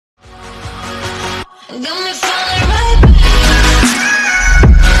What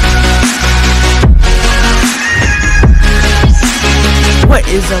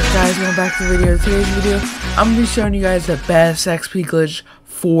is up, guys? Welcome back to the video. Today's video, I'm going to be showing you guys the best XP glitch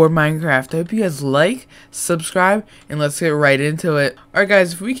for Minecraft. I hope you guys like, subscribe, and let's get right into it. Alright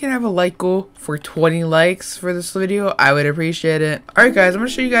guys, if we can have a like goal for 20 likes for this video, I would appreciate it. Alright guys, I'm going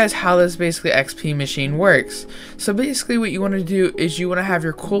to show you guys how this basically XP machine works. So basically what you want to do is you want to have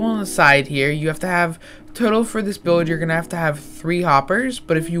your coal on the side here. You have to have, total for this build, you're going to have 3 hoppers.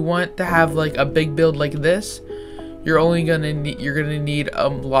 But if you want to have like a big build like this, you're gonna need a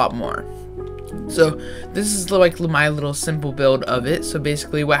lot more. So this is like my little simple build of it. So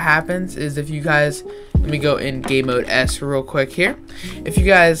basically what happens is, if you guys, let me go in game mode S real quick here. If you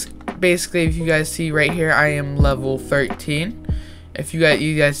guys see right here, I am level 13. If you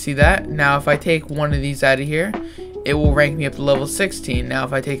guys see that. Now if I take one of these out of here, it will rank me up to level 16. Now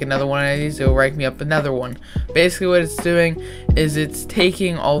if I take another one of these, it will rank me up another one. Basically what it's doing is it's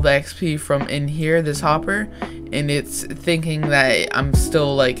taking all the XP from in here, this hopper, and it's thinking that I'm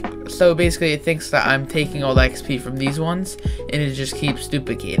still like, so basically it thinks that I'm taking all the XP from these ones, and it just keeps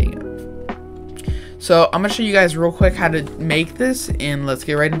duplicating it. So I'm gonna show you guys real quick how to make this, and let's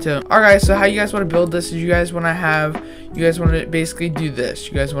get right into it. Alright guys, so how you guys want to build this is you guys want to basically do this.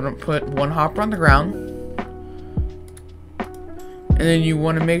 You guys want to put one hopper on the ground, and then you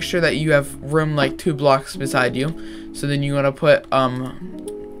want to make sure that you have room like 2 blocks beside you. So then you want to put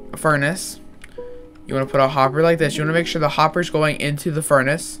a furnace. You want to put a hopper like this. You want to make sure the hopper's going into the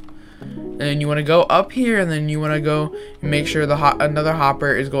furnace. And then you want to go up here, and then you want to go and make sure another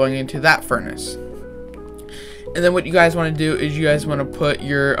hopper is going into that furnace. And then what you guys want to do is you guys want to put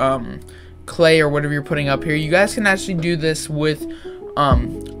your clay or whatever you're putting up here. You guys can actually do this with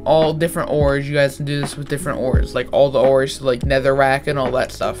all different ores. You guys can do this with different ores, like all the ores, like netherrack and all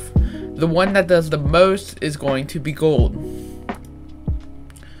that stuff. The one that does the most is going to be gold.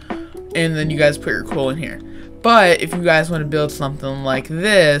 And then you guys put your coal in here. But if you guys want to build something like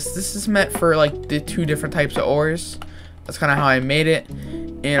this is meant for like the 2 different types of ores. That's kind of how I made it,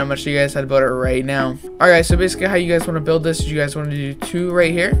 and I'm gonna show you guys how to build it right now. Alright, so basically how you guys want to build this is you guys want to do 2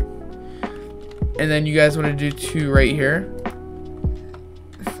 right here, and then you guys want to do 2 right here,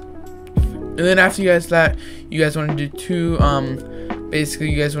 and then after you guys that, you guys want to do 2 basically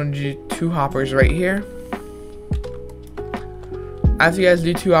you guys want to do 2 hoppers right here. After you guys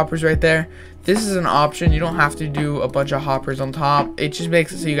do 2 hoppers right there, this is an option. You don't have to do a bunch of hoppers on top. It just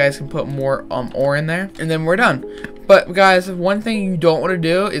makes it so you guys can put more ore in there, and then we're done. But guys, one thing you don't want to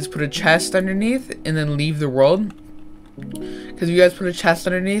do is put a chest underneath and then leave the world. Because if you guys put a chest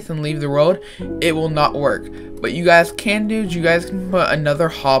underneath and leave the world, it will not work. But you guys can do is you guys can put another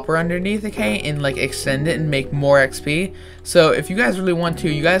hopper underneath, okay, and like extend it and make more XP. So if you guys really want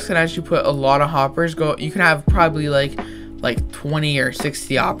to, you guys can actually put a lot of hoppers. You can have probably like 20 or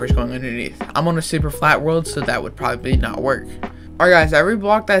 60 hoppers going underneath. I'm on a super flat world, so that would probably not work. Alright guys, every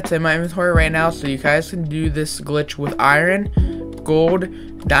block that's in my inventory right now, so you guys can do this glitch with iron, gold,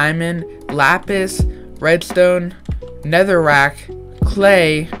 diamond, lapis, redstone, netherrack,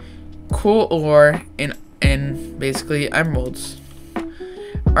 clay, coal ore, and basically emeralds.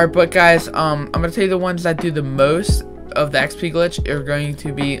 Alright, but guys, I'm gonna tell you the ones that do the most of the XP glitch are going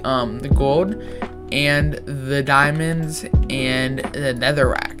to be the gold and the diamonds and the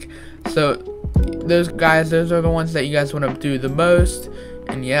netherrack. So those are the ones that you guys want to do the most.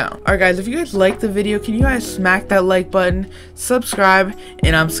 And yeah, alright guys, if you guys like the video, can you guys smack that like button, subscribe,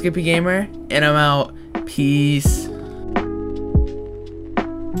 and I'm Skippy Gamer, and I'm out. Peace.